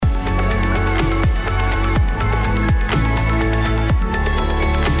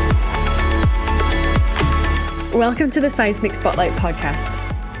Welcome to the Seismic Spotlight podcast.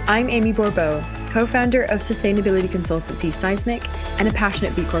 I'm Amy Bourbeau, co-founder of sustainability consultancy Seismic and a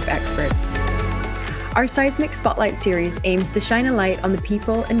passionate B Corp expert. Our Seismic Spotlight series aims to shine a light on the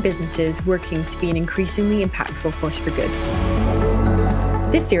people and businesses working to be an increasingly impactful force for good.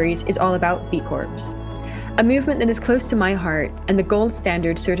 This series is all about B Corps, a movement that is close to my heart and the gold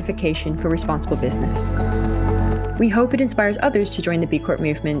standard certification for responsible business. We hope it inspires others to join the B Corp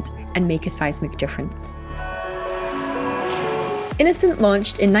movement and make a seismic difference. Innocent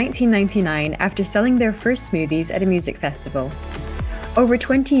launched in 1999 after selling their first smoothies at a music festival. Over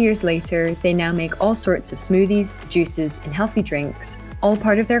 20 years later, they now make all sorts of smoothies, juices, and healthy drinks, all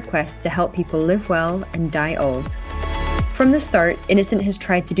part of their quest to help people live well and die old. From the start, Innocent has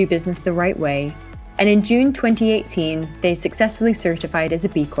tried to do business the right way, and in June 2018, they successfully certified as a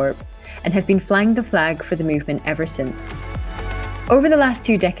B Corp and have been flying the flag for the movement ever since. Over the last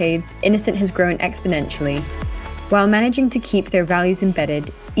 2 decades, Innocent has grown exponentially, while managing to keep their values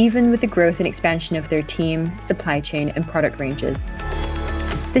embedded, even with the growth and expansion of their team, supply chain, and product ranges.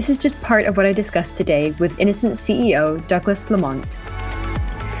 This is just part of what I discussed today with Innocent CEO Douglas Lamont.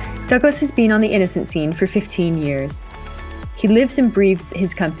 Douglas has been on the Innocent scene for 15 years. He lives and breathes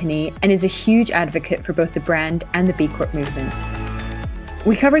his company and is a huge advocate for both the brand and the B Corp movement.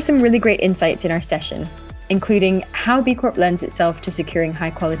 We cover some really great insights in our session, including how B Corp lends itself to securing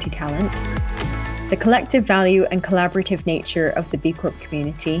high-quality talent, the collective value and collaborative nature of the B Corp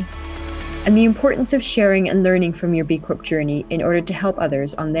community, and the importance of sharing and learning from your B Corp journey in order to help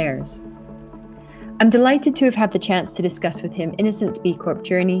others on theirs. I'm delighted to have had the chance to discuss with him Innocent's B Corp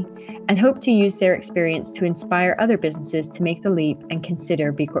journey and hope to use their experience to inspire other businesses to make the leap and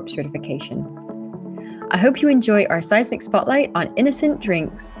consider B Corp certification. I hope you enjoy our Seismic Spotlight on Innocent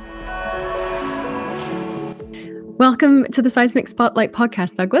Drinks. Welcome to the Seismic Spotlight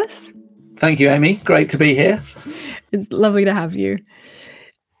podcast, Douglas. Thank you, Amy. Great to be here. It's lovely to have you.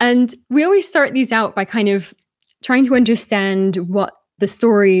 And we always start these out by kind of trying to understand what the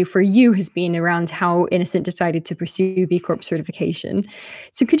story for you has been around how Innocent decided to pursue B Corp certification.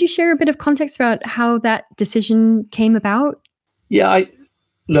 So could you share a bit of context about how that decision came about? Yeah, I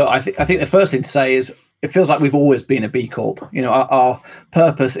think the first thing to say is it feels like we've always been a B Corp. You know, our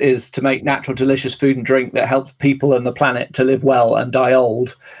purpose is to make natural, delicious food and drink that helps people and the planet to live well and die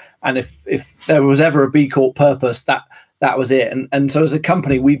old. And if there was ever a B Corp purpose, that was it. And so as a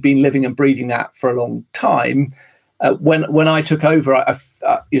company, we've been living and breathing that for a long time. When I took over,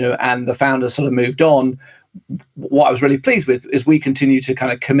 and the founders sort of moved on, what I was really pleased with is we continue to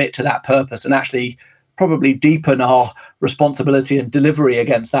kind of commit to that purpose and actually probably deepen our responsibility and delivery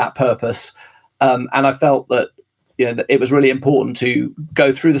against that purpose. And I felt that that it was really important to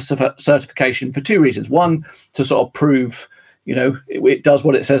go through the certification for 2 reasons. One, to sort of prove it does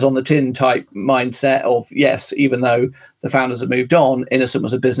what it says on the tin type mindset of, yes, even though the founders have moved on, Innocent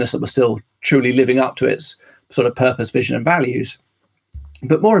was a business that was still truly living up to its sort of purpose, vision, and values.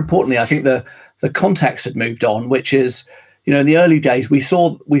 But more importantly, I think the context had moved on, which is, in the early days, we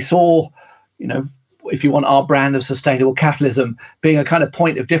saw, if you want, our brand of sustainable capitalism being a kind of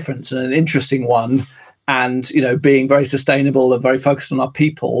point of difference and an interesting one. And, being very sustainable and very focused on our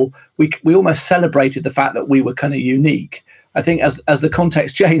people, we almost celebrated the fact that we were kind of unique. I think as the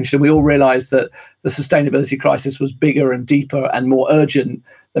context changed and we all realized that the sustainability crisis was bigger and deeper and more urgent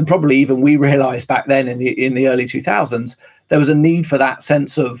than probably even we realized back then in the early 2000s, there was a need for that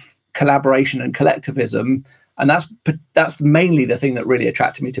sense of collaboration and collectivism. And that's mainly the thing that really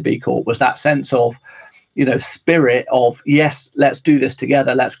attracted me to B Corp, was that sense of, spirit of, yes, let's do this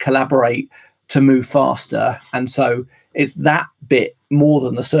together, let's collaborate to move faster. And so it's that bit more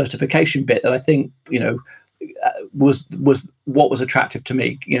than the certification bit that I think, was what was attractive to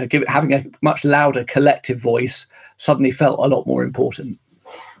me. Having a much louder collective voice suddenly felt a lot more important.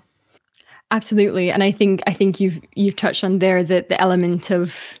 Absolutely, and I think you've touched on there the element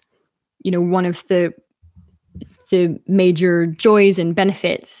of, one of the major joys and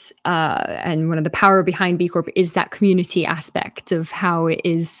benefits, and one of the power behind B Corp is that community aspect of how it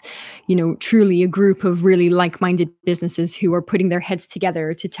is, truly a group of really like-minded businesses who are putting their heads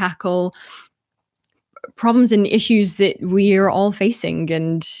together to tackle problems and issues that we are all facing,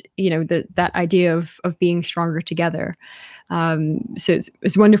 and that idea of being stronger together. So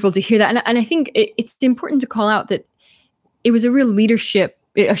it's wonderful to hear that, and I think it's important to call out that it was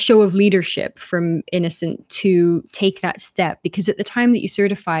a show of leadership from Innocent to take that step, because at the time that you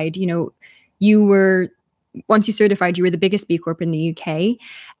certified, once you certified, you were the biggest B Corp in the UK,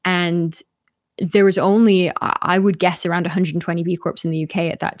 and there was only, I would guess, around 120 B Corps in the UK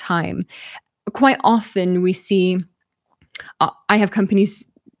at that time. Quite often we see, I have companies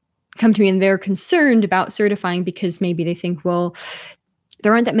come to me and they're concerned about certifying because maybe they think, well,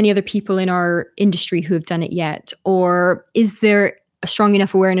 there aren't that many other people in our industry who have done it yet, or is there a strong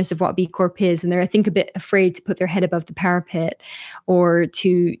enough awareness of what B Corp is, and they're, I think, a bit afraid to put their head above the parapet or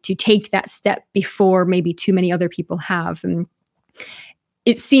to take that step before maybe too many other people have. And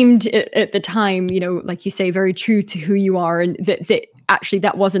it seemed at the time, like you say, very true to who you are, and that actually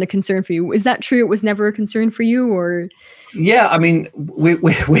that wasn't a concern for you. Is that true? It was never a concern for you, or? Yeah, I mean,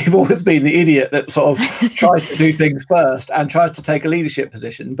 we've always been the idiot that sort of tries to do things first and tries to take a leadership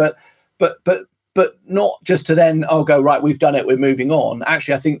position, but not just to then, go, right, we've done it, we're moving on.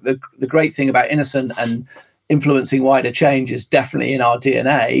 Actually, I think the great thing about Innocent and influencing wider change is definitely in our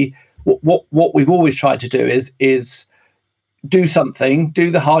DNA. What we've always tried to do is do something,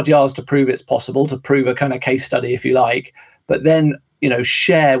 do the hard yards to prove it's possible, to prove a kind of case study, if you like, but then,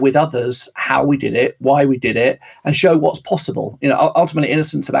 share with others how we did it, why we did it, and show what's possible. Ultimately,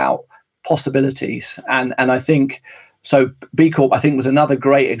 Innocent's about possibilities. And I think, so B Corp, I think, was another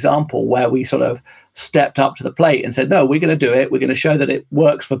great example where we sort of stepped up to the plate and said, no, we're going to do it. We're going to show that it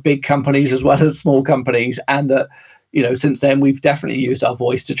works for big companies as well as small companies. And that, since then, we've definitely used our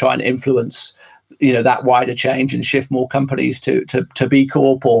voice to try and influence that wider change and shift more companies to B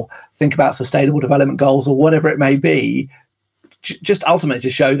Corp, or think about sustainable development goals, or whatever it may be, just ultimately to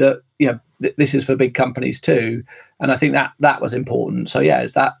show that this is for big companies too. And I think that was important. So yeah,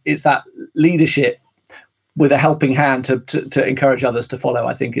 it's that leadership with a helping hand to encourage others to follow,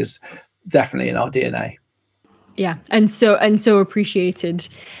 I think, is definitely in our DNA. Yeah, and so appreciated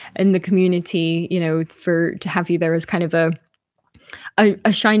in the community, to have you there as kind of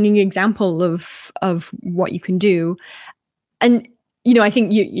a shining example of what you can do. And I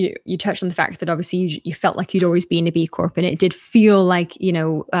think you touched on the fact that obviously you felt like you'd always been a B Corp, and it did feel like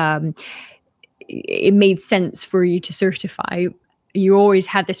it made sense for you to certify. You always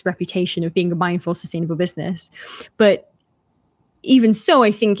had this reputation of being a mindful, sustainable business, but even so,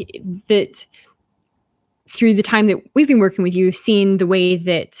 I think that through the time that we've been working with you, we've seen the way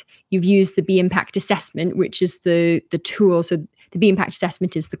that you've used the B Impact Assessment, which is the tool. So the B Impact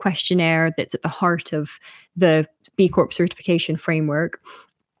Assessment is the questionnaire that's at the heart of the B Corp certification framework.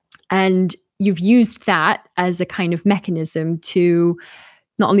 And you've used that as a kind of mechanism to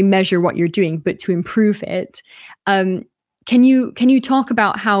not only measure what you're doing, but to improve it. Can you talk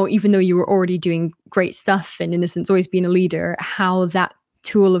about how, even though you were already doing great stuff and Innocent's always been a leader, how that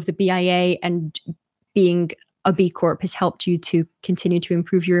tool of the BIA and being a B Corp has helped you to continue to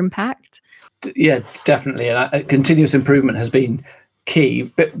improve your impact? Yeah, definitely. And continuous improvement has been key.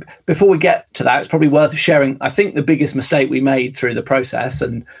 But before we get to that, it's probably worth sharing, I think, the biggest mistake we made through the process.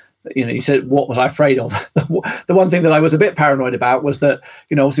 And you said, what was I afraid of? The one thing that I was a bit paranoid about was that,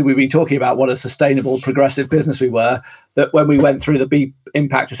 obviously we've been talking about what a sustainable, progressive business we were, that when we went through the B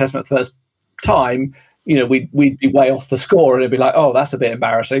Impact Assessment first time, we'd be way off the score, and it'd be like, oh, that's a bit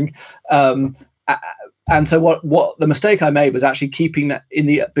embarrassing. And so what the mistake I made was actually keeping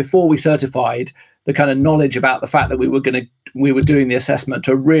that before we certified, the kind of knowledge about the fact that we were doing the assessment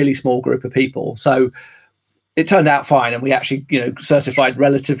to a really small group of people. So it turned out fine, and we actually, certified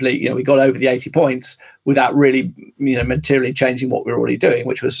relatively, we got over the 80 points without really, materially changing what we were already doing,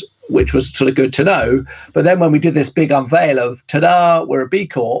 which was sort of good to know. But then when we did this big unveil of, ta-da, we're a B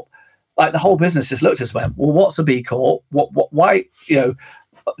Corp, like the whole business just looked at us and went, well, what's a B Corp? Why,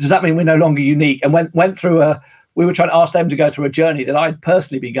 does that mean we're no longer unique? And went through we were trying to ask them to go through a journey that I'd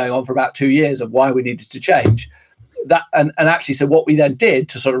personally been going on for about 2 years of why we needed to change that. And actually, so what we then did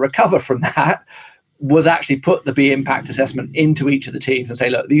to sort of recover from that was actually put the B Impact Assessment into each of the teams and say,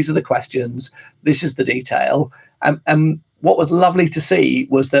 look, these are the questions, this is the detail. And what was lovely to see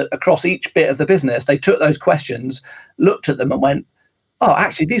was that across each bit of the business, they took those questions, looked at them and went, oh,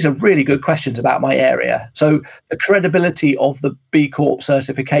 actually, these are really good questions about my area. So the credibility of the B Corp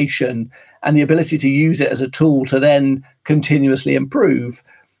certification and the ability to use it as a tool to then continuously improve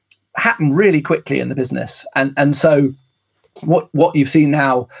happened really quickly in the business. And so what you've seen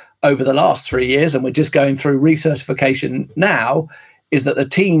now over the last 3 years, and we're just going through recertification now, is that the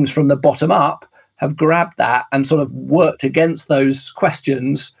teams from the bottom up have grabbed that and sort of worked against those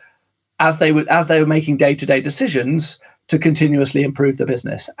questions as they were making day-to-day decisions to continuously improve the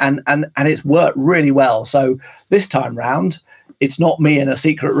business. And it's worked really well. So this time round, it's not me in a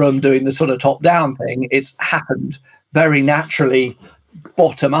secret room doing the sort of top-down thing. It's happened very naturally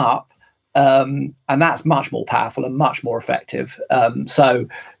bottom up. And that's much more powerful and much more effective. So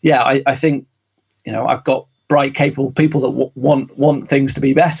yeah, I think, I've got bright, capable people that want things to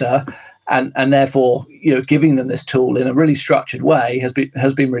be better, and therefore, giving them this tool in a really structured way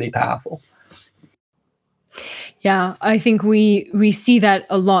has been really powerful. Yeah, I think we see that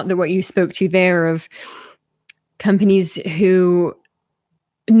a lot, that what you spoke to there of companies who,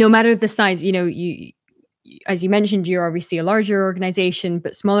 no matter the size, you as you mentioned, you're obviously a larger organization,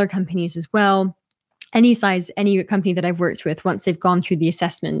 but smaller companies as well. Any size, any company that I've worked with, once they've gone through the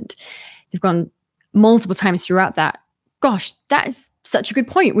assessment, they've gone multiple times throughout that. Gosh, that is such a good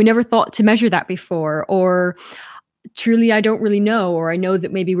point. We never thought to measure that before. Or truly, I don't really know. Or I know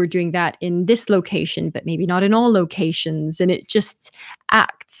that maybe we're doing that in this location, but maybe not in all locations. And it just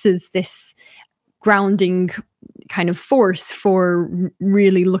acts as this grounding kind of force for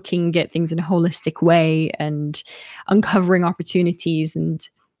really looking at things in a holistic way and uncovering opportunities and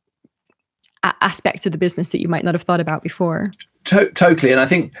aspects of the business that you might not have thought about before. Totally. And I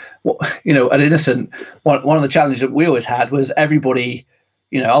think, at Innocent, one of the challenges that we always had was everybody,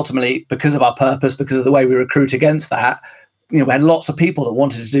 ultimately, because of our purpose, because of the way we recruit against that, we had lots of people that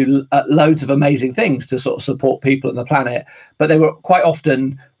wanted to do loads of amazing things to sort of support people on the planet, but they were quite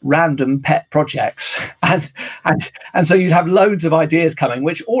often random pet projects. And so you'd have loads of ideas coming,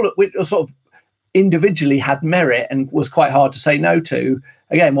 which sort of individually had merit and was quite hard to say no to.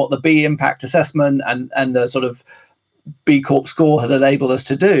 Again, what the B impact assessment and the sort of B Corp score has enabled us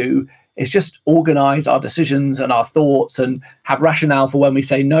to do is just organize our decisions and our thoughts and have rationale for when we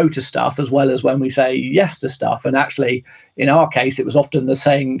say no to stuff as well as when we say yes to stuff. And actually, in our case, it was often the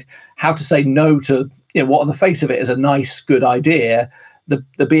saying how to say no to what on the face of it is a nice, good idea.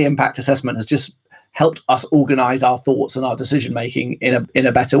 The B impact assessment has just helped us organize our thoughts and our decision making in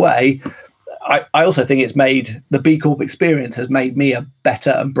a better way. I also think it's made the B Corp experience has made me a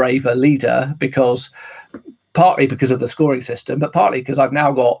better and braver leader, because partly because of the scoring system, but partly because I've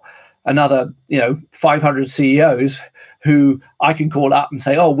now got another 500 CEOs who I can call up and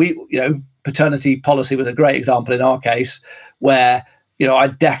say, paternity policy was a great example in our case, where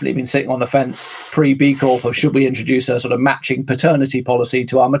I'd definitely been sitting on the fence pre-B Corp of should we introduce a sort of matching paternity policy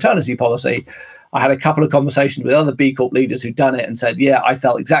to our maternity policy. I had a couple of conversations with other B Corp leaders who'd done it and said, yeah, I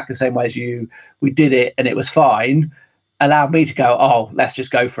felt exactly the same way as you. We did it and it was fine. Allowed me to go, let's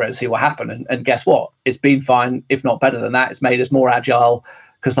just go for it and see what happened. And guess what? It's been fine, if not better than that. It's made us more agile,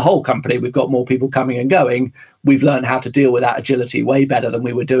 because the whole company, we've got more people coming and going. We've learned how to deal with that agility way better than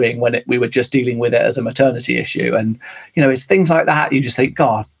we were doing when we were just dealing with it as a maternity issue. And, it's things like that. You just think,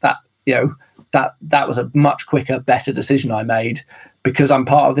 God, that was a much quicker, better decision I made because I'm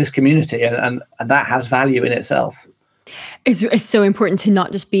part of this community, and that has value in itself. It's so important to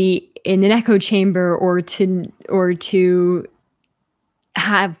not just be in an echo chamber or to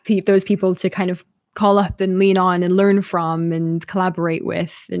have those people to kind of call up and lean on and learn from and collaborate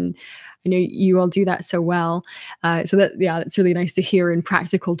with. And I know you all do that so well. So that's really nice to hear in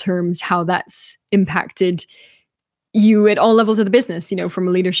practical terms how that's impacted you at all levels of the business, from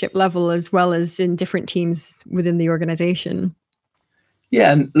a leadership level as well as in different teams within the organization.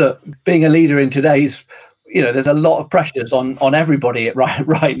 Yeah, and look, being a leader in today's, there's a lot of pressures on everybody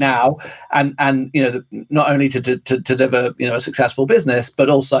right now, and not only to deliver a successful business, but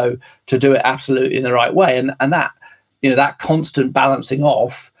also to do it absolutely in the right way, and that that constant balancing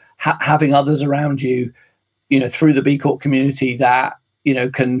off, having others around you, through the B Corp community that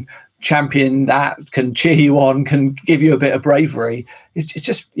can champion that, can cheer you on, can give you a bit of bravery. It's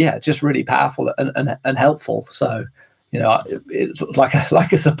just really powerful and helpful. So. It's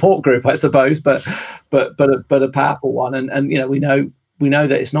like a support group, I suppose, but a powerful one. And we know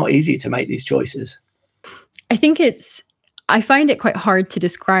that it's not easy to make these choices. I find it quite hard to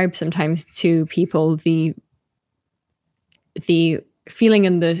describe sometimes to people the feeling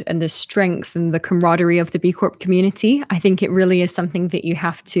and the strength and the camaraderie of the B Corp community. I think it really is something that you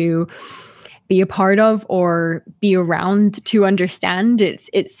have to be a part of or be around to understand.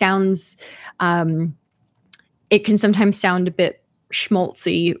 It sounds. It can sometimes sound a bit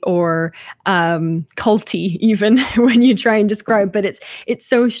schmaltzy or culty even when you try and describe, but it's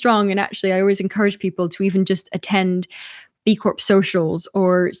so strong. And actually, I always encourage people to even just attend B Corp socials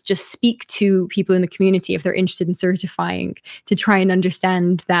or just speak to people in the community if they're interested in certifying, to try and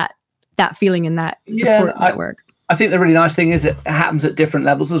understand that feeling and that support network. I think the really nice thing is it happens at different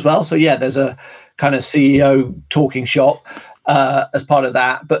levels as well. So there's a kind of CEO talking shop as part of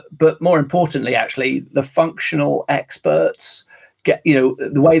that, but more importantly, actually, the functional experts get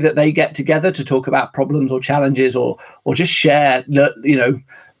the way that they get together to talk about problems or challenges or just share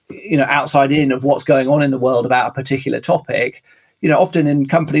outside in of what's going on in the world about a particular topic. Often in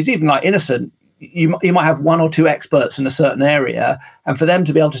companies, even like Innocent, you might have one or two experts in a certain area, and for them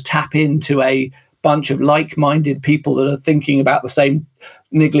to be able to tap into a bunch of like-minded people that are thinking about the same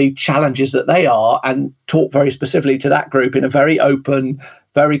niggly challenges that they are and talk very specifically to that group in a very open,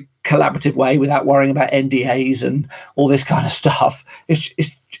 very collaborative way without worrying about NDAs and all this kind of stuff. It's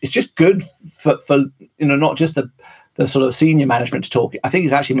just good for not just the sort of senior management to talk. I think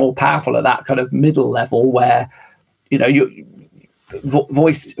it's actually more powerful at that kind of middle level where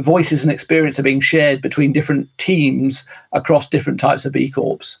voices and experience are being shared between different teams across different types of B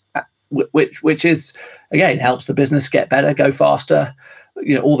Corps, which is, again, helps the business get better, go faster,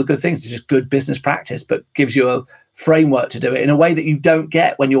 all the good things. It's just good business practice, but gives you a framework to do it in a way that you don't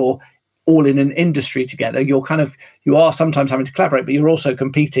get when you're all in an industry together. You are sometimes having to collaborate, but you're also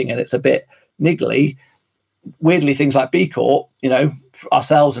competing, and it's a bit niggly. Weirdly, things like B Corp,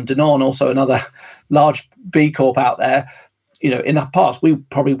 ourselves and Danone, also another large B Corp out there, in the past, we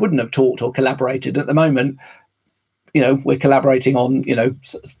probably wouldn't have talked or collaborated. At the moment, we're collaborating on,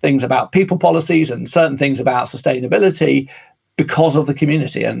 things about people policies and certain things about sustainability because of the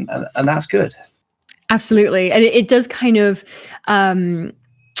community. And that's good. Absolutely. And it does kind of,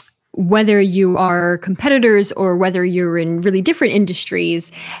 whether you are competitors or whether you're in really different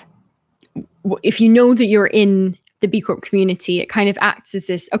industries, if you know that you're in the B Corp community, it kind of acts as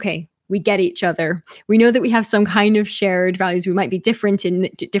this, okay, we get each other. We know that we have some kind of shared values. We might be different in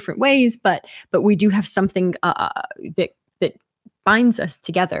different ways, but we do have something that binds us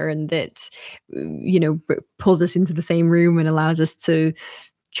together, and that pulls us into the same room and allows us to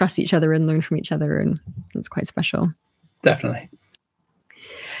trust each other and learn from each other, and it's quite special. Definitely.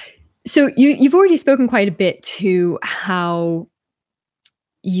 So you've already spoken quite a bit to how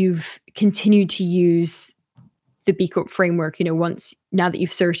you've continued to use the B Corp framework, now that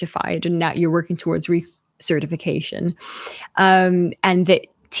you've certified and now you're working towards recertification, and that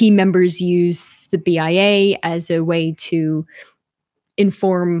team members use the BIA as a way to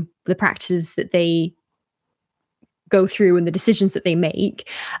inform the practices that they go through and the decisions that they make.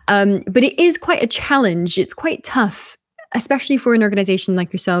 But it is quite a challenge. It's quite tough, especially for an organization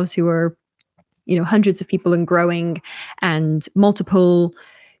like yourselves who are, hundreds of people and growing, and multiple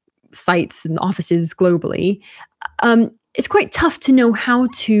sites and offices globally. It's quite tough to know how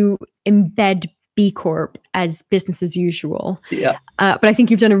to embed B Corp as business as usual. Yeah. But I think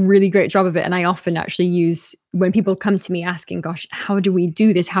you've done a really great job of it. And I often actually use, when people come to me asking, gosh, how do we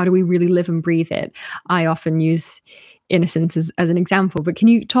do this? How do we really live and breathe it? I often use Innocence as an example. But can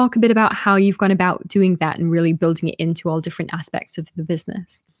you talk a bit about how you've gone about doing that and really building it into all different aspects of the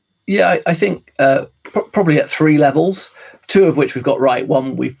business? Yeah, I think probably at 3 levels, 2 of which we've got right.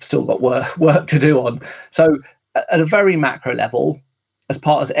 1 we've still got work to do on. So at a very macro level, as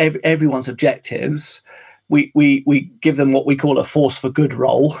part of everyone's objectives, we give them what we call a force for good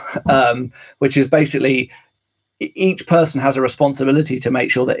role, which is basically each person has a responsibility to make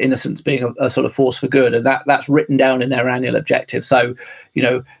sure that Innocence being a sort of force for good, and that's written down in their annual objective. So,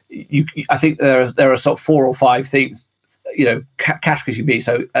 I think there are sort of 4 or 5 things, categories you be.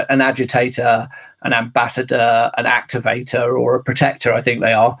 So an agitator, an ambassador, an activator, or a protector, I think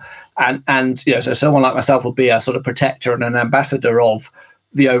they are. And so someone like myself would be a sort of protector and an ambassador of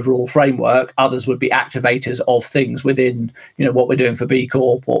the overall framework. Others would be activators of things within, what we're doing for B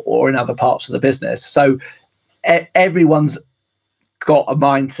Corp or in other parts of the business. So everyone's got a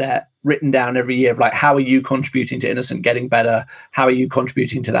mindset written down every year of like, how are you contributing to Innocent getting better? How are you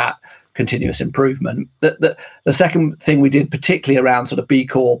contributing to that continuous improvement? The second thing we did, particularly around sort of B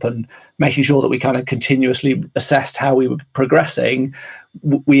Corp and making sure that we kind of continuously assessed how we were progressing,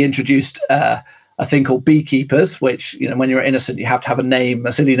 we introduced a thing called Beekeepers, which, when you're Innocent, you have to have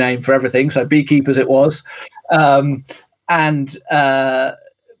a silly name for everything. So Beekeepers it was.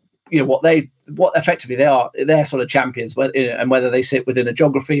 What effectively they're sort of champions, and whether they sit within a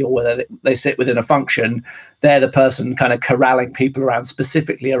geography or whether they sit within a function, they're the person kind of corralling people around,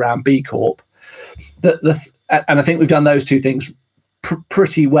 specifically around B Corp. And I think we've done those 2 things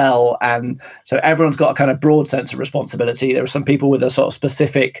pretty well, and so everyone's got a kind of broad sense of responsibility. There are some people with a sort of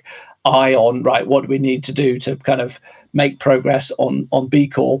specific eye on, right, what do we need to do to kind of make progress on B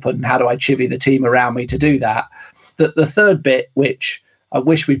Corp, and how do I chivvy the team around me to do that? The third bit, which I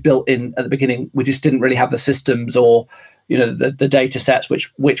wish we'd built in at the beginning, we just didn't really have the systems or the data sets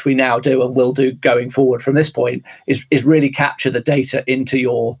which we now do and will do going forward from this point, is really capture the data into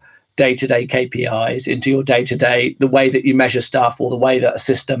your day-to-day KPIs, into your day-to-day, the way that you measure stuff, or the way that a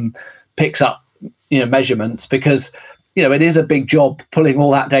system picks up measurements, because it is a big job pulling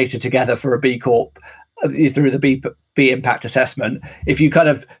all that data together for a B Corp through the B impact assessment. If you kind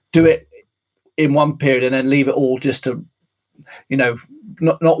of do it in one period and then leave it all just to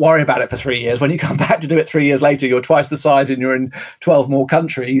not worry about it for 3 years, when you come back to do it 3 years later, you're twice the size and you're in 12 more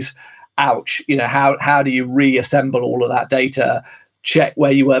countries. Ouch. How do you reassemble all of that data, check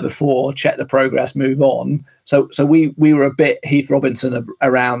where you were before, check the progress, move on. So we were a bit Heath Robinson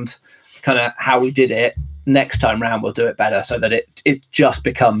around kind of how we did it. Next time round, we'll do it better, so that it just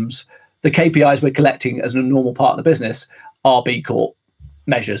becomes the KPIs we're collecting as a normal part of the business are B Corp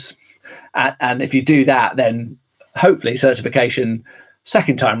measures. And if you do that, then hopefully certification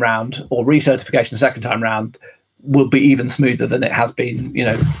second time round or recertification second time round will be even smoother than it has been,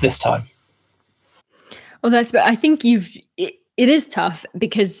 this time. Well, I think it is tough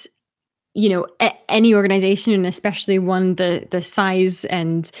because, any organization, and especially one the size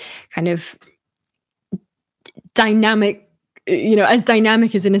and kind of dynamic, as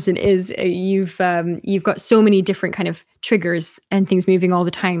dynamic as Innocent is, you've got so many different kind of triggers and things moving all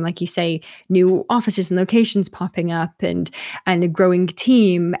the time. Like you say, new offices and locations popping up, and a growing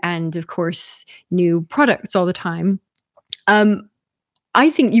team, and of course, new products all the time. I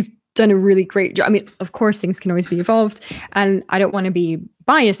think you've done a really great job. I mean, of course, things can always be evolved, and I don't want to be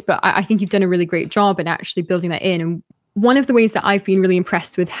biased, but I think you've done a really great job in actually building that in. And one of the ways that I've been really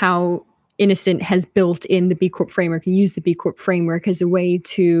impressed with how Innocent has built in the B Corp framework and used the B Corp framework as a way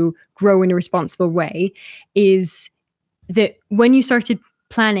to grow in a responsible way is that when you started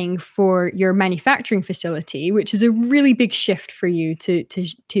planning for your manufacturing facility, which is a really big shift for you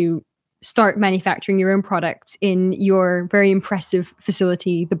to start manufacturing your own products in your very impressive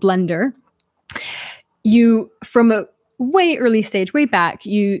facility, the blender, you, from a way early stage, way back,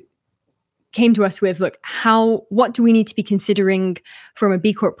 you came to us with, look, what do we need to be considering from a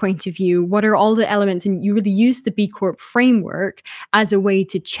B Corp point of view? What are all the elements? And you really used the B Corp framework as a way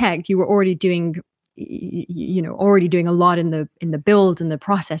to check. You were already doing a lot in the build and the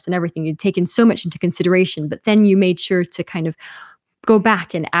process and everything. You'd taken so much into consideration, but then you made sure to kind of go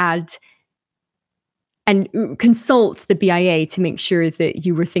back and add and consult the BIA to make sure that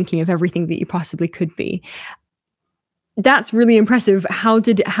you were thinking of everything that you possibly could be. That's really impressive. How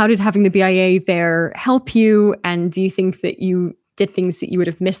did having the BIA there help you? And do you think that you did things that you would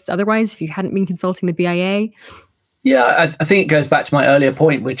have missed otherwise if you hadn't been consulting the BIA? Yeah, I think it goes back to my earlier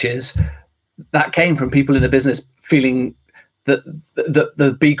point, which is that came from people in the business feeling that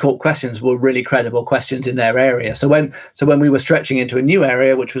the B Corp questions were really credible questions in their area. So when we were stretching into a new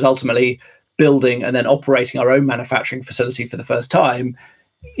area, which was ultimately building and then operating our own manufacturing facility for the first time,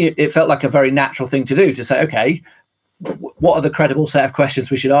 it felt like a very natural thing to do, to say, okay, what are the credible set of questions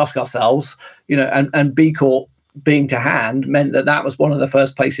we should ask ourselves? And B Corp being to hand meant that was one of the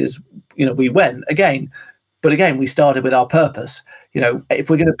first places, we went again. But again, we started with our purpose. If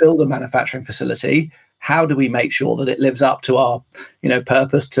we're going to build a manufacturing facility, how do we make sure that it lives up to our,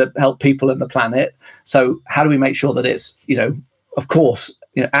 purpose to help people and the planet? So how do we make sure that it's, of course,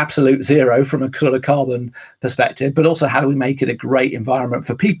 absolute zero from a sort of carbon perspective, but also how do we make it a great environment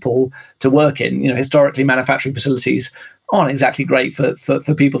for people to work in? Historically, manufacturing facilities aren't exactly great for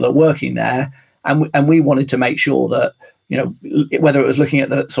people that are working there. And we wanted to make sure that, whether it was looking at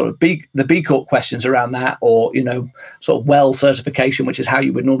the sort of the B Corp questions around that, or, sort of well certification, which is how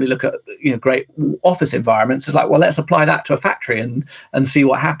you would normally look at, great office environments, is like, well, let's apply that to a factory and see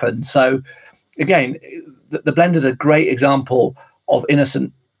what happens. So again, the blender is a great example of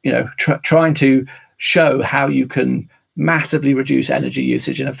Innocent, trying to show how you can massively reduce energy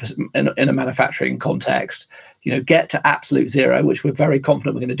usage in a manufacturing context, get to absolute zero, which we're very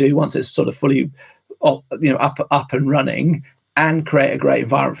confident we're going to do once it's sort of fully, up and running, and create a great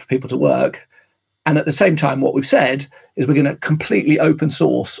environment for people to work. And at the same time, what we've said is we're going to completely open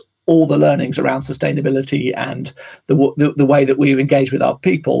source all the learnings around sustainability and the way that we engage with our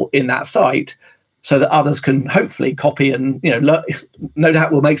people in that site, so that others can hopefully copy and, no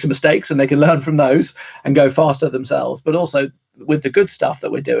doubt we'll make some mistakes and they can learn from those and go faster themselves. But also with the good stuff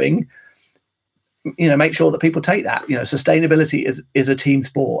that we're doing, make sure that people take that. Sustainability is a team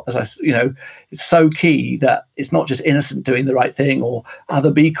sport. It's so key that it's not just Innocent doing the right thing or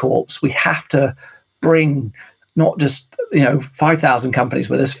other B Corps. We have to bring not just 5,000 companies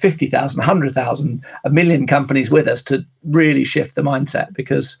with us, 50,000, 100,000, 1 million companies with us to really shift the mindset,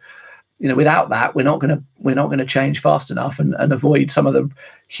 because without that, we're not going to change fast enough and avoid some of the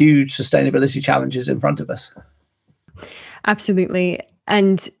huge sustainability challenges in front of us. Absolutely.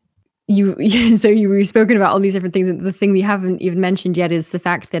 And we've spoken about all these different things, and the thing we haven't even mentioned yet is the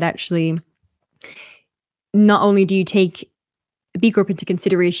fact that actually not only do you take B Corp into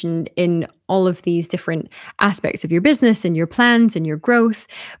consideration in all of these different aspects of your business and your plans and your growth,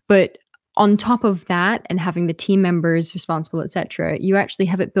 but on top of that, and having the team members responsible, etc., you actually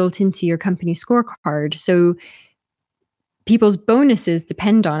have it built into your company scorecard. So people's bonuses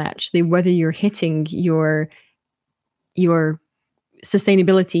depend on actually whether you're hitting your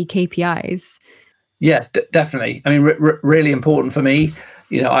sustainability KPIs. Yeah, definitely. I mean, really important for me.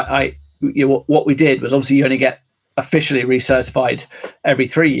 What we did was, obviously you only get officially recertified every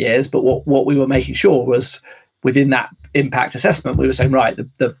 3 years, but what we were making sure was, within that impact assessment, we were saying, right,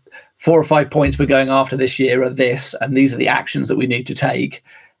 the 4 or 5 points we're going after this year are this, and these are the actions that we need to take.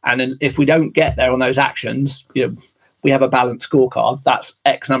 And if we don't get there on those actions, we have a balanced scorecard. That's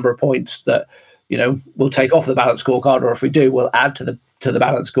X number of points that we'll take off the balanced scorecard, or if we do, we'll add to the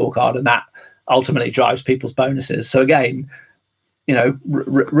balanced scorecard, and that ultimately drives people's bonuses. So again,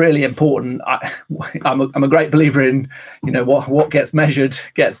 really important. I'm a great believer in what gets measured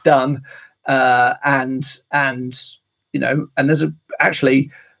gets done, and there's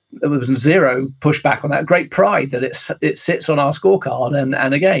there was zero pushback on that. Great pride that it sits on our scorecard,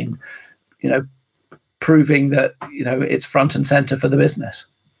 and again, proving that it's front and center for the business.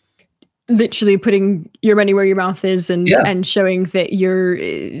 Literally putting your money where your mouth is, and showing that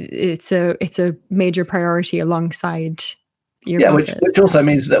it's a major priority alongside your which also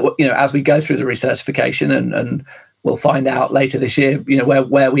means that as we go through the recertification, and we'll find out later this year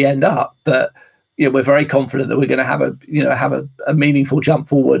where we end up, but we're very confident that we're going to have a meaningful jump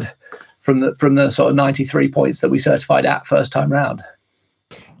forward from the sort of 93 points that we certified at first time round.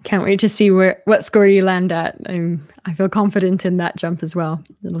 Can't wait to see what score you land at. I feel confident in that jump as well.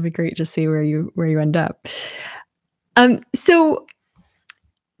 It'll be great to see where you end up. So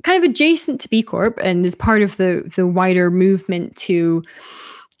kind of adjacent to B Corp, and as part of the wider movement to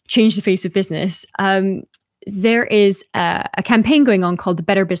change the face of business, there is a campaign going on called the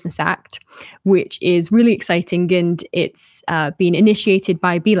Better Business Act, which is really exciting, and it's been initiated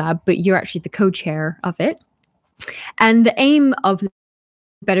by B Lab, but you're actually the co-chair of it. And the aim of the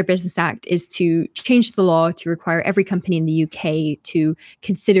Better Business Act is to change the law to require every company in the UK to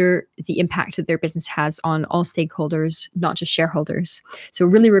consider the impact that their business has on all stakeholders, not just shareholders. So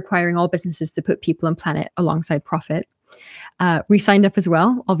really requiring all businesses to put people and planet alongside profit. We signed up as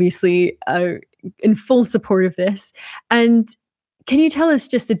well, obviously, in full support of this. And can you tell us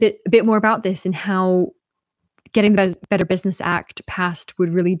just a bit more about this, and how getting the Better Business Act passed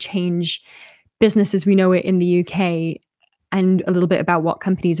would really change business as we know it in the UK, and a little bit about what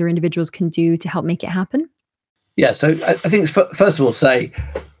companies or individuals can do to help make it happen? Yeah, so I think first of all, say,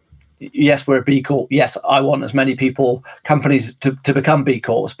 yes, we're a B Corp. Yes, I want as many companies to become B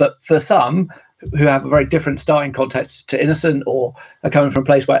Corps. But for some who have a very different starting context to Innocent, or are coming from a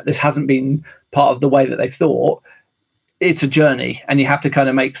place where this hasn't been part of the way that they've thought, it's a journey, and you have to kind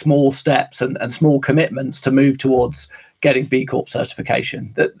of make small steps and small commitments to move towards getting B Corp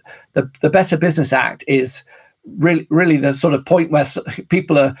certification. The Better Business Act is really the sort of point where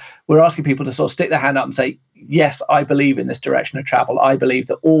we're asking people to sort of stick their hand up and say, yes, I believe in this direction of travel. I believe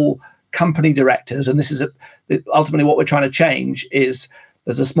that all company directors, and this is ultimately what we're trying to change, is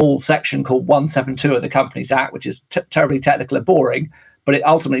there's a small section called 172 of the Companies Act, which is terribly technical and boring, but it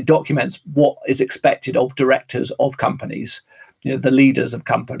ultimately documents what is expected of directors of companies, the leaders of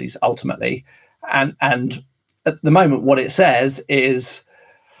companies ultimately. And at the moment, what it says is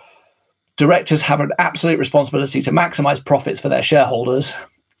directors have an absolute responsibility to maximize profits for their shareholders.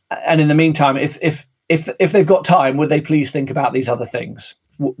 And in the meantime, if they've got time, would they please think about these other things?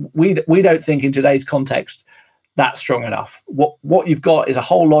 We don't think in today's context that's strong enough. What you've got is a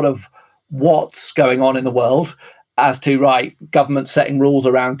whole lot of what's going on in the world, as to, right, government setting rules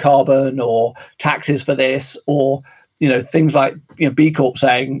around carbon, or taxes for this, or things like B Corp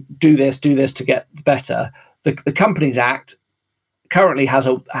saying do this to get better. The Companies Act currently has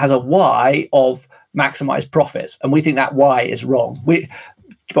a why of maximize profits, and we think that why is wrong.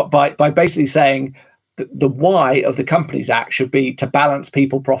 By basically saying the why of the Companies Act should be to balance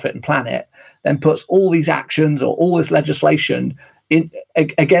people, profit, and planet, then puts all these actions or all this legislation in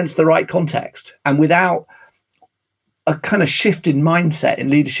against the right context, and without a kind of shift in mindset in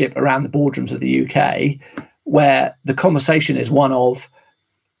leadership around the boardrooms of the UK, where the conversation is one of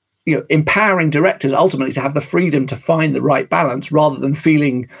empowering directors ultimately to have the freedom to find the right balance, rather than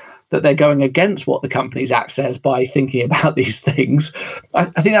feeling that they're going against what the Companies Act says by thinking about these things. I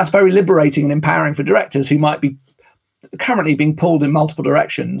think that's very liberating and empowering for directors who might be currently being pulled in multiple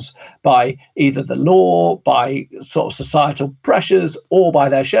directions by either the law, by sort of societal pressures, or by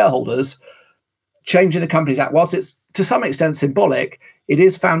their shareholders. Changing the Companies Act, whilst it's to some extent symbolic, it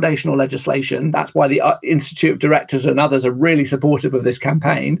is foundational legislation. That's why the Institute of Directors and others are really supportive of this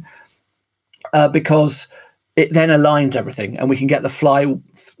campaign, because it then aligns everything, and we can get the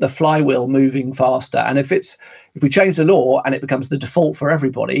flywheel moving faster. And if we change the law and it becomes the default for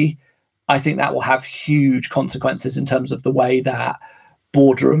everybody, I think that will have huge consequences in terms of the way that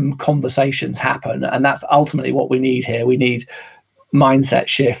boardroom conversations happen. And that's ultimately what we need here. We need mindset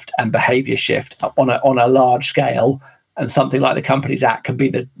shift and behavior shift on a large scale, and something like the Companies Act can be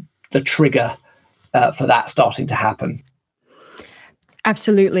the trigger for that starting to happen.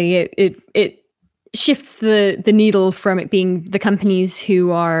 Absolutely. It shifts the needle from it being the companies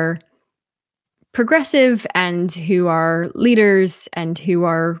who are progressive and who are leaders and who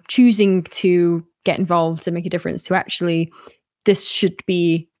are choosing to get involved and make a difference to actually this should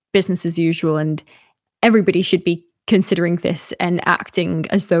be business as usual, and everybody should be considering this and acting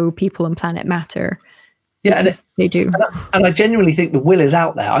as though people and planet matter. Yeah, and they do. And I genuinely think the will is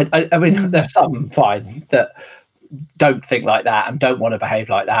out there. I mean, there's some fine that don't think like that and don't want to behave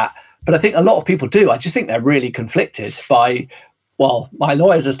like that. But I think a lot of people do. I just think they're really conflicted by, well, my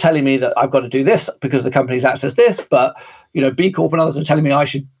lawyers are telling me that I've got to do this because the Companies Act says this, but B Corp and others are telling me I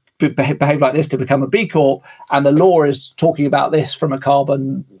should behave like this to become a B Corp, and the law is talking about this from a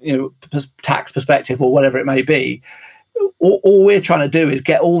carbon tax perspective or whatever it may be. All we're trying to do is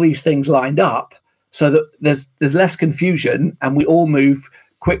get all these things lined up so that there's less confusion and we all move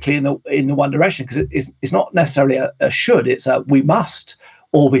quickly in the one direction, because it's not necessarily a should, it's a we must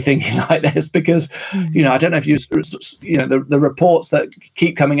all be thinking like this, because I don't know if the reports that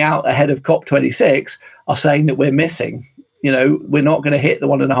keep coming out ahead of COP26 are saying that we're missing. We're not going to hit the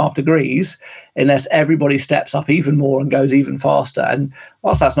 1.5 degrees unless everybody steps up even more and goes even faster. And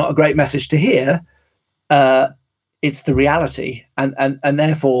whilst that's not a great message to hear, it's the reality. And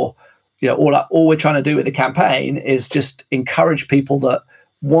therefore, all we're trying to do with the campaign is just encourage people that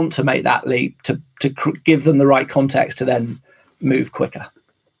want to make that leap to give them the right context to then move quicker.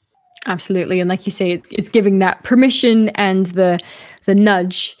 Absolutely. And like you say, it's giving that permission and the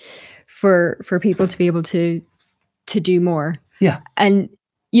nudge for people to be able to do more. Yeah. And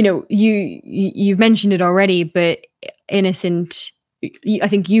you've mentioned it already, but Innocent, I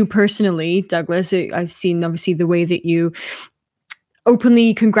think you personally, Douglas, I've seen obviously the way that you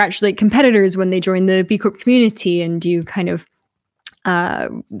openly congratulate competitors when they join the B Corp community, and you kind of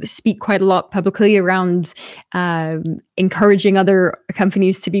speak quite a lot publicly around encouraging other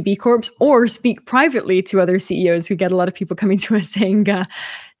companies to be B Corps, or speak privately to other CEOs. We get a lot of people coming to us saying,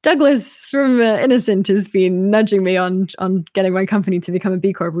 Douglas from Innocent has been nudging me on getting my company to become a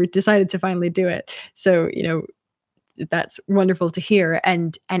B Corp. We decided to finally do it. So, that's wonderful to hear.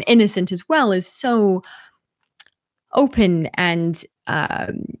 And Innocent as well is so open and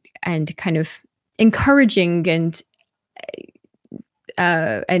kind of encouraging and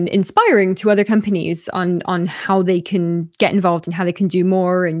inspiring to other companies on how they can get involved and how they can do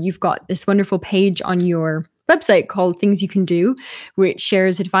more. And you've got this wonderful page on your website called Things You Can Do, which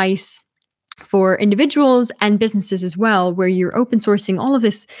shares advice for individuals and businesses as well, where you're open sourcing all of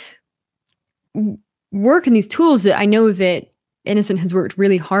this work and these tools that I know that Innocent has worked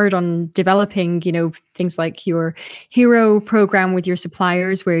really hard on developing, things like your hero program with your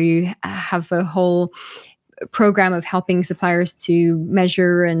suppliers, where you have a whole program of helping suppliers to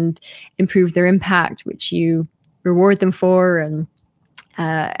measure and improve their impact, which you reward them for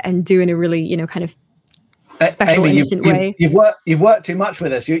and do in a really, kind of special, Amy, innocent way. You've worked too much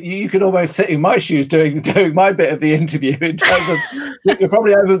with us. You could almost sit in my shoes doing my bit of the interview. In terms of, you're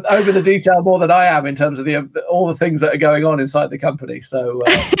probably over the detail more than I am in terms of all the things that are going on inside the company. So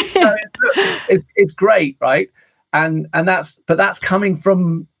it's great, right? And that's coming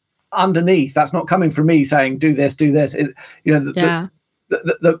from underneath. That's not coming from me saying do this. The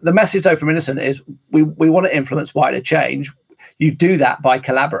message though from Innocent is we want to influence wider change. You do that by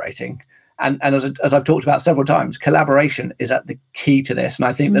collaborating. And as I've talked about several times, collaboration is at the key to this. And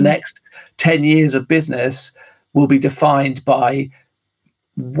I think the next 10 years of business will be defined by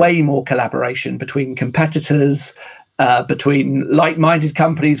way more collaboration between competitors, between like-minded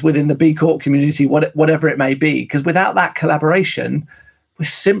companies within the B Corp community, whatever it may be. Because without that collaboration, we're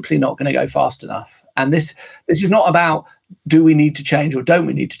simply not going to go fast enough. And this is not about do we need to change or don't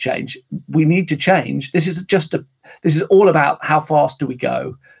we need to change? We need to change. This is all about how fast do we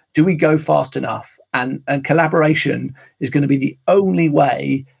go? Do we go fast enough? And collaboration is going to be the only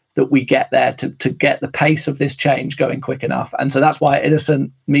way that we get there to get the pace of this change going quick enough. And so that's why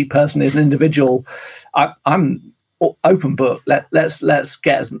Innocent, me personally as an individual, I'm open book. Let's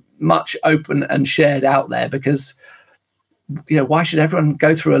get as much open and shared out there, because why should everyone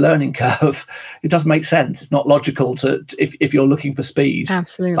go through a learning curve? It doesn't make sense. It's not logical to if you're looking for speed.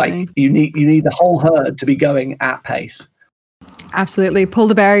 Absolutely. Like you need the whole herd to be going at pace. Absolutely. Pull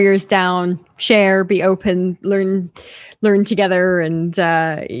the barriers down, share, be open, learn together, and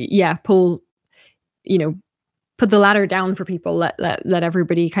put the ladder down for people. Let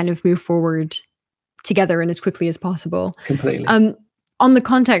everybody kind of move forward together and as quickly as possible. Completely. On the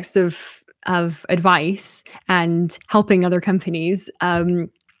context of of advice and helping other companies,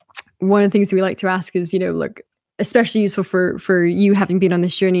 one of the things we like to ask is, look, especially useful for you having been on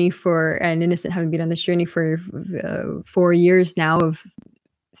this journey and Innocent having been on this journey for 4 years now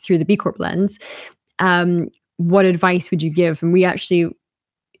through the B Corp lens. What advice would you give? And we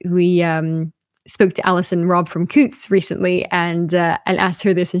spoke to Alison Robb from Coots recently and asked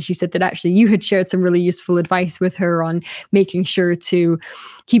her this, and she said that actually you had shared some really useful advice with her on making sure to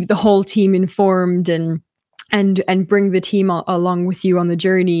keep the whole team informed and bring the team along with you on the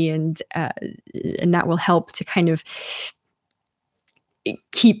journey, and that will help to kind of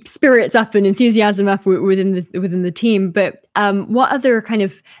keep spirits up and enthusiasm up within the team. But what other kind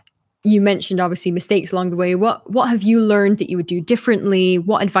of, you mentioned obviously mistakes along the way. What have you learned that you would do differently?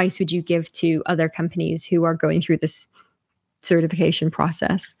 What advice would you give to other companies who are going through this certification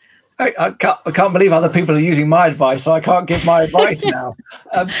process? I can't believe other people are using my advice, so I can't give my advice now.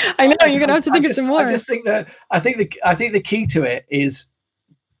 I know you're going to have to think of some more. I think the key to it is,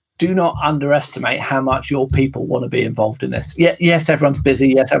 do not underestimate how much your people want to be involved in this. Yes, everyone's busy.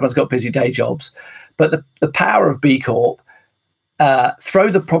 Yes, everyone's got busy day jobs, but the power of B Corp. Throw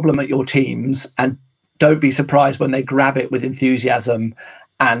the problem at your teams and don't be surprised when they grab it with enthusiasm.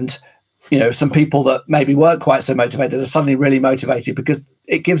 And, some people that maybe weren't quite so motivated are suddenly really motivated, because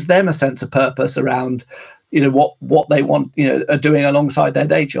it gives them a sense of purpose around, what they want, are doing alongside their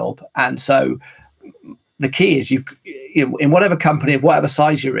day job. And so the key is in whatever company of whatever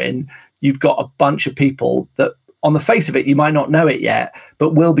size you're in, you've got a bunch of people that, on the face of it, you might not know it yet,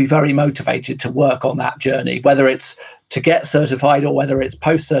 but will be very motivated to work on that journey, whether it's to get certified or whether it's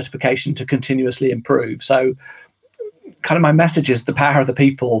post-certification to continuously improve. So kind of my message is the power of the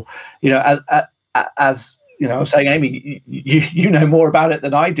people. As I was saying, Amy, you know more about it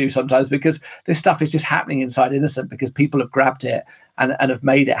than I do sometimes, because this stuff is just happening inside Innocent because people have grabbed it and have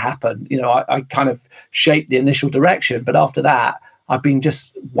made it happen. I kind of shaped the initial direction, but after that, I've been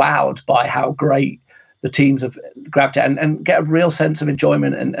just wowed by how great the teams have grabbed it and get a real sense of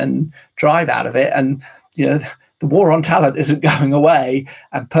enjoyment and drive out of it. And, the war on talent isn't going away,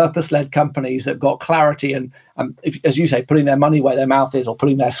 and purpose-led companies that got clarity and, as you say, putting their money where their mouth is, or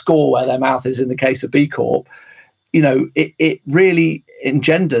putting their score where their mouth is in the case of B Corp, it really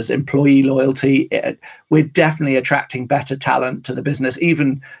engenders employee loyalty. We're definitely attracting better talent to the business,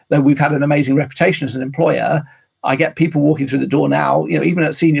 even though we've had an amazing reputation as an employer. I get people walking through the door now, even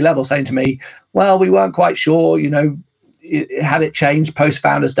at senior level, saying to me, well, we weren't quite sure, had it changed post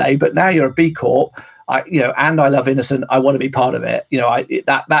Founders Day, but now you're a B Corp, and I love Innocent, I want to be part of it.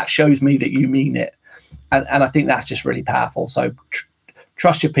 That shows me that you mean it. And I think that's just really powerful. So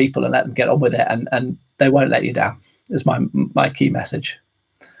trust your people and let them get on with it, and they won't let you down, is my key message.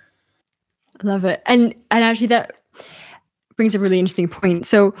 I love it. And actually that brings up a really interesting point.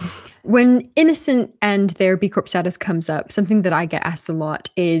 So when Innocent and their B Corp status comes up, something that I get asked a lot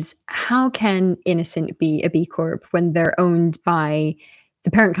is, how can Innocent be a B Corp when they're owned by the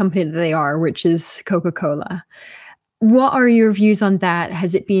parent company that they are, which is Coca-Cola? What are your views on that?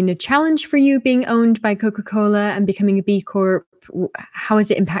 Has it been a challenge for you being owned by Coca-Cola and becoming a B Corp? How has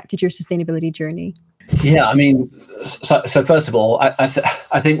it impacted your sustainability journey? Yeah, I mean, so first of all,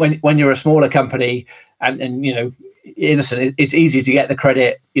 I think when you're a smaller company and Innocent, it's easy to get the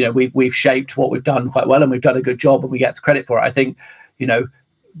credit. We've shaped what we've done quite well, and we've done a good job, and we get the credit for it. I think,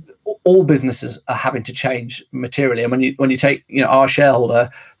 all businesses are having to change materially. And when you take, our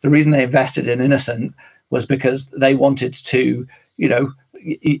shareholder, the reason they invested in Innocent was because they wanted to,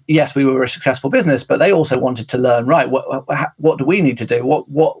 yes, we were a successful business, but they also wanted to learn, right, what do we need to do?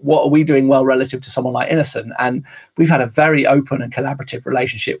 What are we doing well relative to someone like Innocent? And we've had a very open and collaborative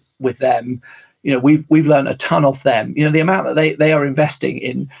relationship with them. We've learned a ton off them. The amount that they are investing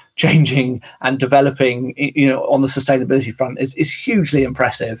in changing and developing, on the sustainability front is hugely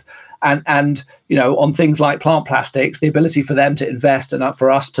impressive. And on things like plant plastics, the ability for them to invest and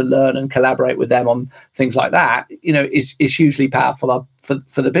for us to learn and collaborate with them on things like that, is hugely powerful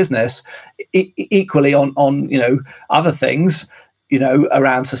for the business. Equally on other things,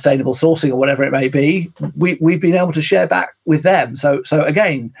 around sustainable sourcing or whatever it may be, we've been able to share back with them. So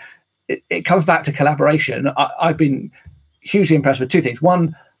again, it comes back to collaboration. I've been hugely impressed with two things.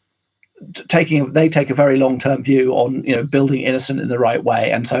 One, they take a very long-term view on building Innocent in the right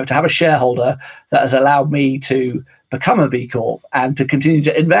way, and so to have a shareholder that has allowed me to become a B Corp and to continue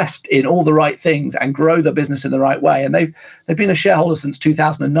to invest in all the right things and grow the business in the right way. And they've been a shareholder since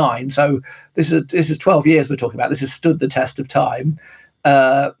 2009. So this is 12 years we're talking about. This has stood the test of time.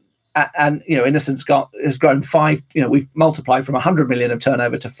 And Innocent's has grown we've multiplied from 100 million of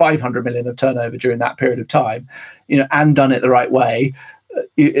turnover to 500 million of turnover during that period of time, and done it the right way.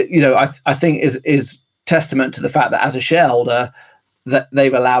 I think is testament to the fact that as a shareholder, that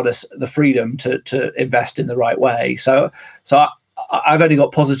they've allowed us the freedom to invest in the right way. So I've only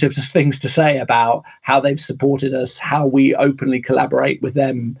got positive things to say about how they've supported us, how we openly collaborate with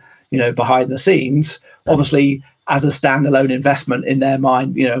them, behind the scenes. Obviously, as a standalone investment in their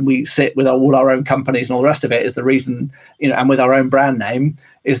mind, and we sit with all our own companies and all the rest of it is the reason, and with our own brand name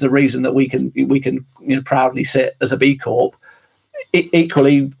is the reason that we can proudly sit as a B Corp.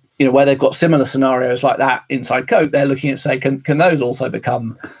 Equally, where they've got similar scenarios like that inside Coke, they're looking at say, can those also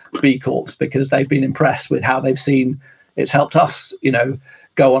become B Corps, because they've been impressed with how they've seen it's helped us,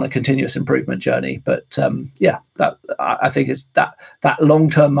 go on a continuous improvement journey. But that I think it's that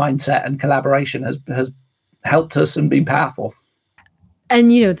long-term mindset and collaboration has helped us and been powerful.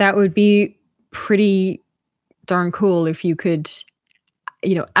 And that would be pretty darn cool if you could,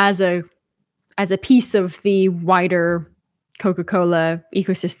 as a piece of the wider Coca-Cola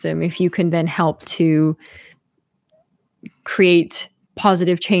ecosystem, if you can then help to create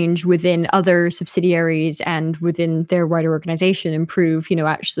positive change within other subsidiaries and within their wider organization, improve,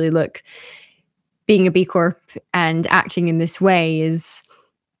 actually look, being a B Corp and acting in this way is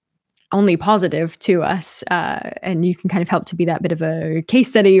only positive to us. And you can kind of help to be that bit of a case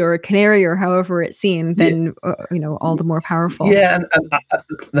study or a canary or however it's seen, then, all the more powerful. Yeah. And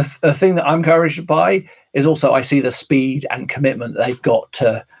the thing that I'm encouraged by is also I see the speed and commitment that they've got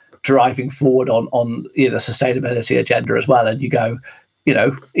to driving forward on the sustainability agenda as well. And you go,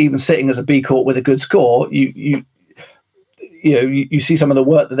 even sitting as a B Corp with a good score, you see some of the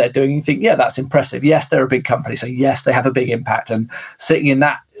work that they're doing. You think, yeah, that's impressive. Yes, they're a big company, so yes, they have a big impact. And sitting in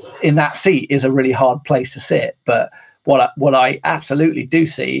that seat is a really hard place to sit. But what I absolutely do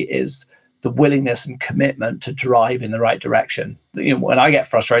see is the willingness and commitment to drive in the right direction. When I get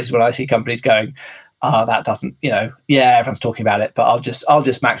frustrated when I see companies going, that doesn't, everyone's talking about it, but I'll just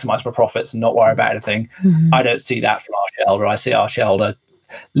maximize my profits and not worry about anything. Mm-hmm. I don't see that from our shareholder. I see our shareholder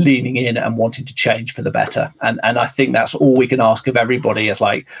leaning in and wanting to change for the better. And I think that's all we can ask of everybody is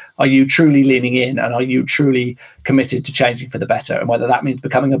like, are you truly leaning in and are you truly committed to changing for the better? And whether that means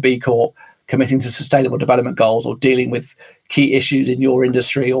becoming a B Corp, committing to sustainable development goals, or dealing with key issues in your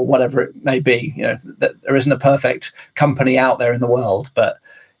industry or whatever it may be, that there isn't a perfect company out there in the world, but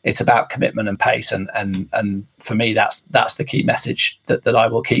it's about commitment and pace. And for me, that's the key message that I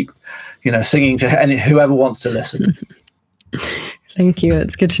will keep, singing to whoever wants to listen. Thank you.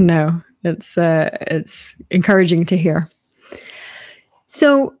 It's good to know. It's encouraging to hear.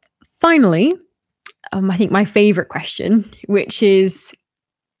 So finally, I think my favorite question, which is,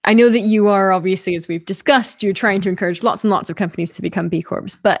 I know that you are obviously, as we've discussed, you're trying to encourage lots and lots of companies to become B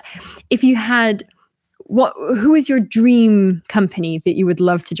Corps. But if you had, who is your dream company that you would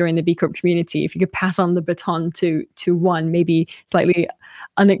love to join the B Corp community? If you could pass on the baton to one, maybe slightly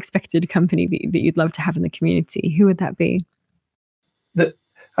unexpected company that you'd love to have in the community, who would that be?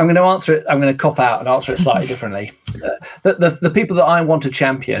 I'm going to answer it. I'm going to cop out and answer it slightly differently. The people that I want to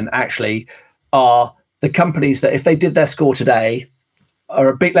champion actually are the companies that, if they did their score today, are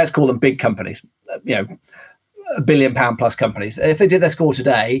a big, let's call them big companies, £1 billion plus companies. If they did their score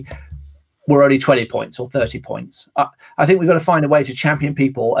today, we're only 20 points or 30 points. I think we've got to find a way to champion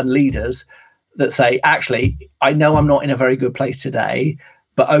people and leaders that say, actually, I know I'm not in a very good place today,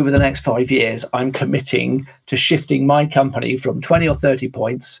 but over the next 5 years, I'm committing to shifting my company from 20 or 30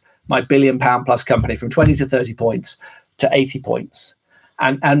 points, my £1 billion plus company from 20 to 30 points to 80 points.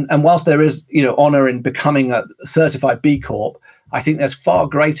 And whilst there is, honor in becoming a certified B Corp, I think there's far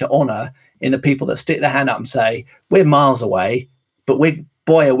greater honor in the people that stick their hand up and say, we're miles away, but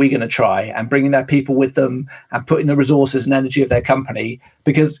boy, are we going to try, and bringing their people with them and putting the resources and energy of their company,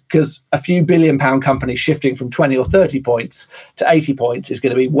 because a few £1 billion company shifting from 20 or 30 points to 80 points is going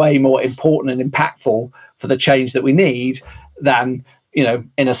to be way more important and impactful for the change that we need than,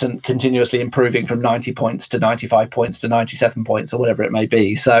 Innocent continuously improving from 90 points to 95 points to 97 points or whatever it may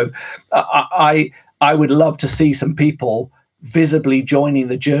be. So I would love to see some people visibly joining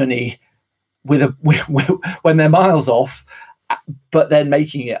the journey with when they're miles off, but then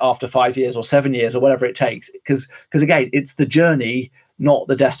making it after 5 years or 7 years or whatever it takes. Because again, it's the journey, not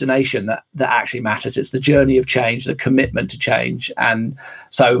the destination that actually matters. It's the journey of change, the commitment to change. And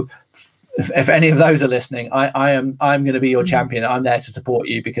so if any of those are listening, I'm going to be your champion. I'm there to support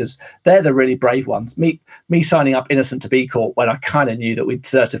you, because they're the really brave ones. Me signing up Innocent to B Corp when I kind of knew that we'd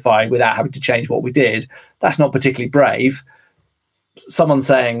certify without having to change what we did, that's not particularly brave. Someone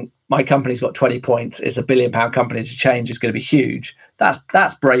saying, my company's got 20 points, it's £1 billion company, to change is going to be huge.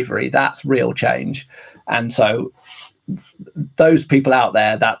 That's bravery. That's real change. And so those people out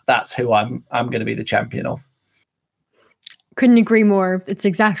there, that's who I'm going to be the champion of. Couldn't agree more. It's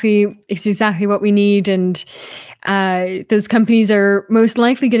exactly what we need. And those companies are most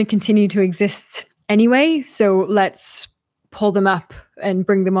likely going to continue to exist anyway. So let's pull them up and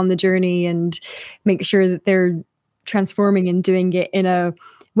bring them on the journey and make sure that they're transforming and doing it in a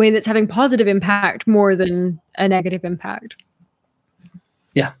way that's having positive impact more than a negative impact.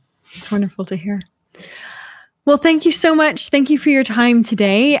 Yeah. It's wonderful to hear. Well, thank you so much. Thank you for your time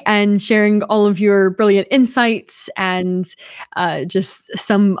today and sharing all of your brilliant insights and just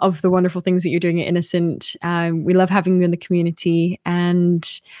some of the wonderful things that you're doing at Innocent. We love having you in the community and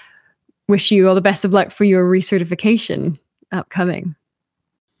wish you all the best of luck for your recertification upcoming.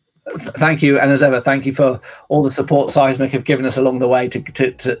 Thank you. And as ever, thank you for all the support Seismic have given us along the way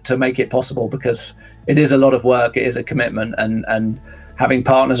to make it possible, because it is a lot of work. It is a commitment, and having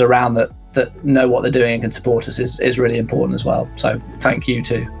partners around that know what they're doing and can support us is really important as well. So thank you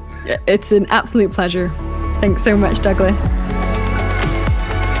too. It's an absolute pleasure. Thanks so much, Douglas.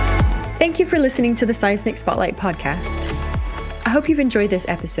 Thank you for listening to the Seismic Spotlight podcast. I hope you've enjoyed this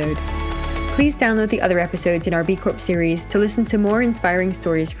episode. Please download the other episodes in our B Corp series to listen to more inspiring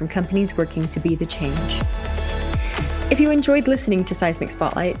stories from companies working to be the change. If you enjoyed listening to Seismic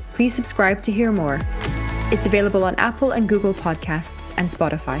Spotlight, please subscribe to hear more. It's available on Apple and Google Podcasts and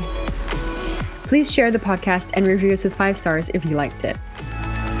Spotify. Please share the podcast and review us with 5 stars if you liked it.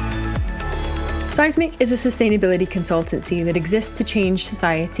 Seismic is a sustainability consultancy that exists to change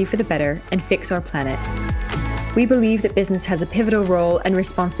society for the better and fix our planet. We believe that business has a pivotal role and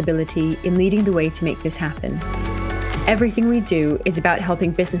responsibility in leading the way to make this happen. Everything we do is about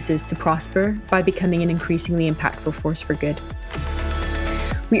helping businesses to prosper by becoming an increasingly impactful force for good.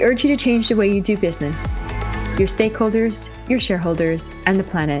 We urge you to change the way you do business. Your stakeholders, your shareholders, and the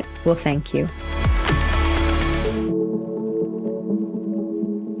planet will thank you.